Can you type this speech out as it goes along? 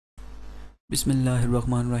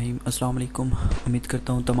बिस्मिल्लाहिर्रहमानिर्रहीम। अस्सलाम वालेकुम। उम्मीद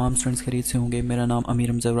करता हूँ तमाम स्टूडेंट्स खैरियत से होंगे। मेरा नाम अमीर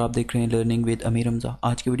हमजा और आप देख रहे हैं लर्निंग विद अमीर हमजा।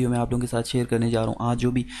 आज की वीडियो में आप लोगों के साथ शेयर करने जा रहा हूँ आज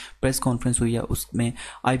जो भी प्रेस कॉन्फ्रेंस हुई है उसमें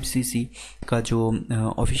आईबीसीसी का जो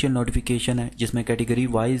ऑफिशियल नोटिफिकेशन है जिसमें कैटेगरी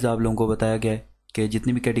वाइज आप लोगों को बताया गया है कि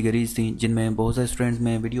जितनी भी कैटेगरीज थी जिनमें बहुत सारे स्टूडेंट्स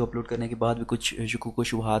में वीडियो अपलोड करने के बाद भी कुछ शुकूक व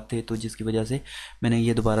शुबहात थे, तो जिसकी वजह से मैंने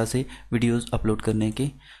ये दोबारा से वीडियोस अपलोड करने के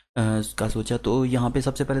का सोचा। तो यहाँ पे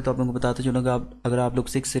सबसे पहले तो आप लोगों को बताते चलूँगा, अगर आप लोग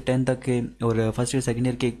 6 से 10 तक के और फर्स्ट ईयर सेकेंड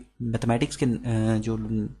ईयर के मैथमेटिक्स के जो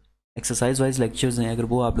एक्सरसाइज वाइज लेक्चर्स हैं अगर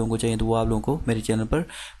वो आप लोगों को चाहिए तो वो आप लोगों को मेरे चैनल पर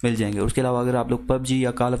मिल जाएंगे। उसके अलावा अगर आप लोग पबजी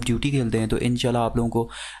या कॉल ऑफ ड्यूटी खेलते हैं तो इंशाल्लाह आप लोगों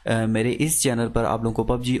को मेरे इस चैनल पर आप लोगों को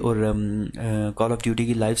पबजी और कॉल ऑफ ड्यूटी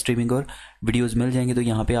की लाइव स्ट्रीमिंग और वीडियोस मिल जाएंगे। तो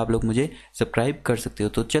यहाँ पे आप लोग मुझे सब्सक्राइब कर सकते हो।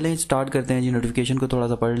 तो चलें स्टार्ट करते हैं जी। नोटिफिकेशन को थोड़ा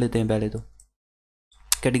सा पढ़ लेते हैं। पहले तो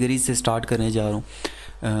कैटेगरीज से स्टार्ट करने जा रहा हूँ।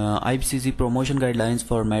 IBCC promotion guidelines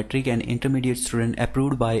for matric and intermediate student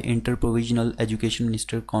approved by Inter-Provisional Education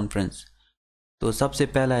Minister Conference। तो सबसे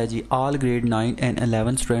पहला है जी, all grade 9 and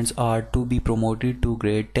 11 students are to be promoted to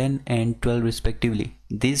grade 10 and 12 respectively.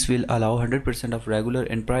 This will allow 100% of regular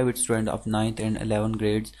and private student of 9th and 11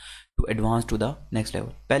 grades to advance to the next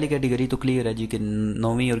level। पहली category तो clear है जी कि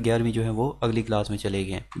 9वीं और 11वीं जो है वो अगली क्लास में चले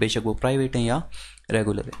गए हैं, बेशक वो प्राइवेट हैं या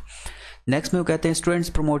रेगुलर है। नेक्स्ट में वो कहते हैं students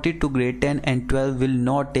promoted to grade 10 and 12 will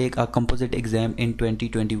not take a composite exam in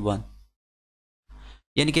 2021।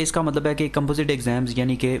 यानी कि इसका मतलब है कि कंपोजिट एग्जाम्स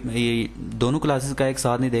यानी कि ये दोनों क्लासेस का एक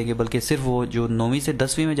साथ नहीं देंगे, बल्कि सिर्फ वो जो 9वीं से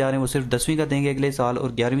 10वीं में जा रहे हैं वो सिर्फ 10वीं का देंगे अगले साल,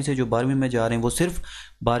 और 11वीं से जो 12वीं में जा रहे हैं वो सिर्फ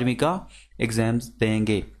 12वीं का एग्जाम्स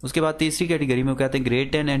देंगे। उसके बाद तीसरी कैटेगरी में वो कहते हैं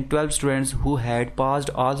grade 10 and 12 students who had passed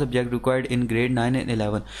all subject required in grade 9 and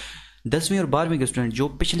 11। 10वीं और 12वीं के स्टूडेंट जो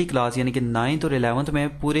पिछली क्लास यानी कि 9th और 11th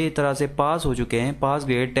में पूरी तरह से पास हो चुके हैं, पास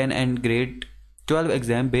grade 10 and grade 12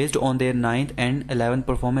 exam based on their 9th and 11th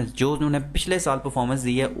performance, जो उन्होंने पिछले साल परफॉर्मेंस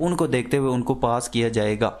दी है उनको देखते हुए उनको पास किया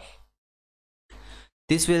जाएगा।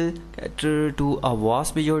 This will cater to a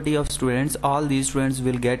vast majority of students. All these students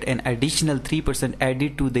will get an additional 3%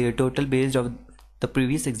 added to their total based of the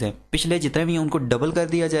previous exam. पिछले जितने भी हैं उनको डबल कर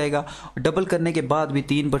दिया जाएगा और डबल करने के बाद भी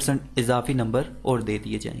 3% इजाफी नंबर और दे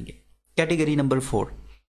दिए जाएंगे। Category number 4,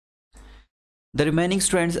 the remaining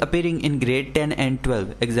students appearing in grade 10 and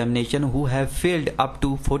 12 examination who have failed up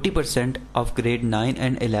to 40% of grade 9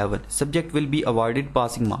 and 11 subject will be awarded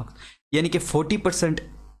passing marks. यानी कि 40%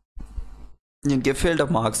 जिनके फील्ड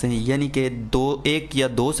ऑफ मार्क्स हैं, यानी कि एक या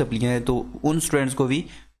दो सप्लियाँ हैं, तो उन स्टूडेंट्स को भी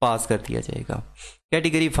पास कर दिया जाएगा।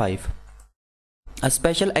 Category 5, A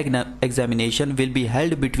special examination will be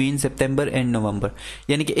held between September and November।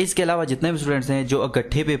 यानी कि इसके अलावा जितने भी स्टूडेंट्स हैं जो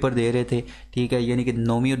इकट्ठे पेपर दे रहे थे, ठीक है, यानी कि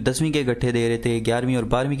 9वीं और 10वीं के इकट्ठे दे रहे थे, 11वीं और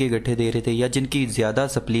 12वीं के इकट्ठे दे रहे थे, या जिनकी ज़्यादा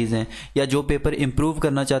सप्लीज हैं या जो पेपर इंप्रूव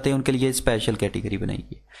करना चाहते हैं उनके लिए स्पेशल कैटेगरी बनाई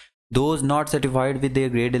है। Those not certified with their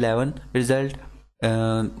grade 11 result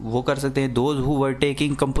वो कर सकते हैं। Those who were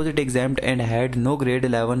taking composite exam and had no grade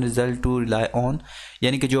 11 result to rely on,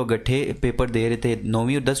 यानी कि जो इकट्ठे पेपर दे रहे थे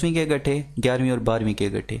 9वीं और 10वीं के इकट्ठे, 11वीं और 12वीं के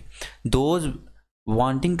इकट्ठे। Those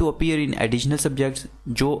wanting to appear in additional subjects,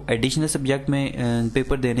 जो एडिशनल सब्जेक्ट में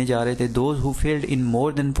पेपर देने जा रहे थे। Those who failed in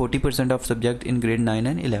more than 40% of subject in grade 9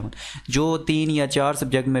 and 11, जो 3 या 4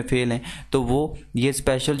 सब्जेक्ट में फेल हैं तो वो ये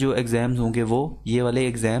स्पेशल जो एग्जाम्स होंगे वो ये वाले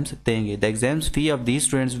एग्जाम्स देंगे। The exams fee of these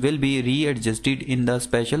students will be री adjusted in the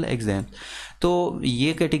special exam. तो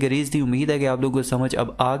ये कैटेगरीज थी। उम्मीद है कि आप लोगों को समझ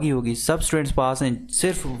अब आ गई होगी। सब स्टूडेंट्स पास हैं,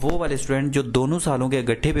 सिर्फ वो वाले स्टूडेंट जो दोनों सालों के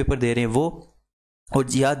इकट्ठे पेपर दे रहे हैं वो, और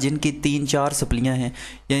या जिनकी 3-4 सप्लियाँ हैं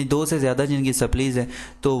यानी 2 से ज़्यादा जिनकी सप्लीज़ हैं,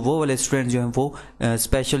 तो वो वाले स्टूडेंट जो हैं वो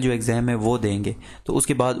स्पेशल जो एग्ज़ाम है वो देंगे। तो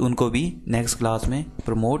उसके बाद उनको भी नेक्स्ट क्लास में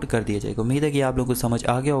प्रमोट कर दिया जाएगा। उम्मीद है कि आप लोगों को समझ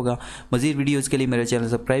आ गया होगा। मज़ीद वीडियोज़ के लिए मेरे चैनल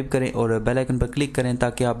सब्सक्राइब करें और बेल आइकन पर क्लिक करें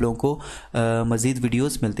ताकि आप लोगों को मज़ीद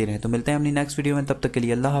वीडियोज़ मिलती रहें। तो मिलते हैं अपनी नेक्स्ट वीडियो में, तब तक के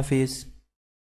लिए अल्लाह हाफिज़।